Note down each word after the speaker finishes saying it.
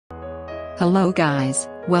Hello guys,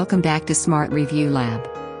 welcome back to Smart Review Lab.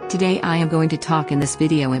 Today I am going to talk in this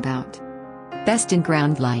video about best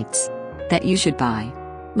in-ground lights that you should buy.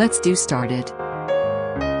 Let's do started.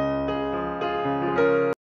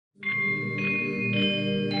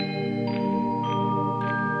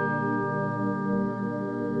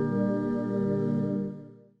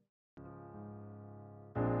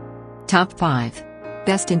 Top 5.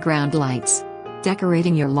 Best in-ground lights.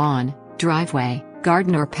 Decorating your lawn, driveway,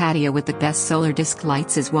 garden or patio with the best solar disc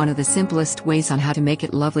lights is one of the simplest ways on how to make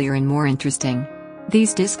it lovelier and more interesting.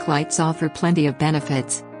 These disc lights offer plenty of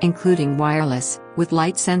benefits, including wireless, with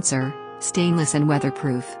light sensor, stainless and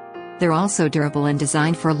weatherproof. They're also durable and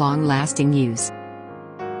designed for long-lasting use.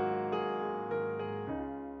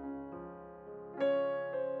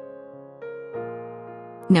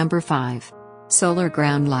 Number 5. Solar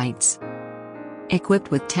ground lights.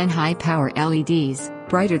 Equipped with 10 high-power LEDs,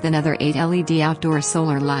 brighter than other 8 LED outdoor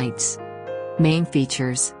solar lights. Main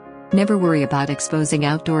features. Never worry about exposing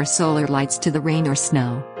outdoor solar lights to the rain or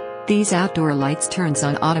snow. These outdoor lights turns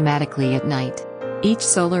on automatically at night. Each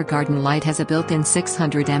solar garden light has a built-in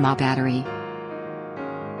 600 mAh battery.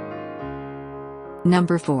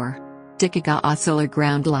 Number 4. Dikaga Solar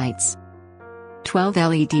Ground Lights. 12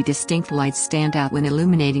 LED distinct lights stand out when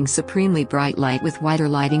illuminating supremely bright light with wider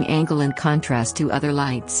lighting angle in contrast to other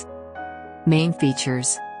lights. Main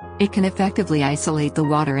features. It can effectively isolate the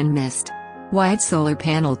water and mist. Wide solar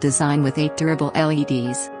panel design with 8 durable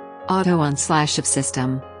LEDs. Auto on/off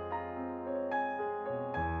system.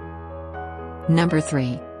 Number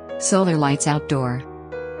 3. Solar lights outdoor.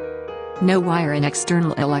 No wire and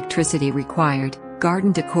external electricity required.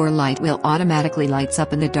 Garden decor light will automatically lights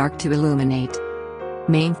up in the dark to illuminate.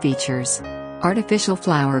 Main features. Artificial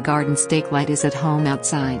flower garden stake light is at home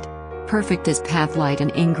outside. Perfect as path light and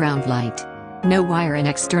in-ground light. No wire and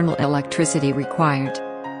external electricity required.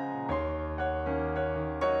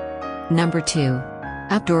 Number 2.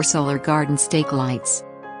 Outdoor solar garden stake lights.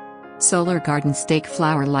 Solar garden stake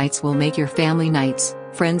flower lights will make your family nights,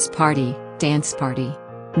 friends party, dance party.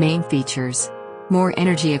 Main features. More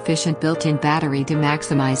energy efficient built-in battery to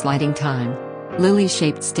maximize lighting time.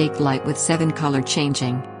 Lily-shaped stake light with 7 color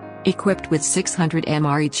changing. Equipped with 600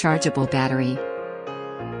 mAh rechargeable battery.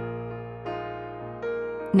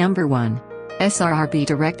 Number 1. sRRB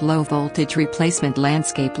Direct Low Voltage Replacement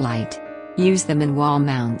Landscape Light. Use them in wall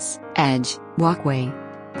mounts, edge, walkway,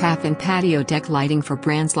 path and patio deck lighting for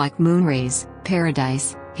brands like Moonrays,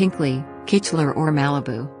 Paradise, Hinkley, Kichler or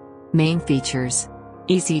Malibu. Main features.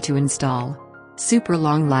 Easy to install. Super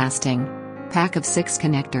long lasting. Pack of 6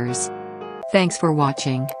 connectors. Thanks for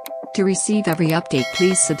watching. To receive every update,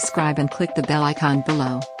 please subscribe and click the bell icon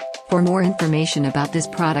below. For more information about this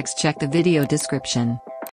products, check the video description.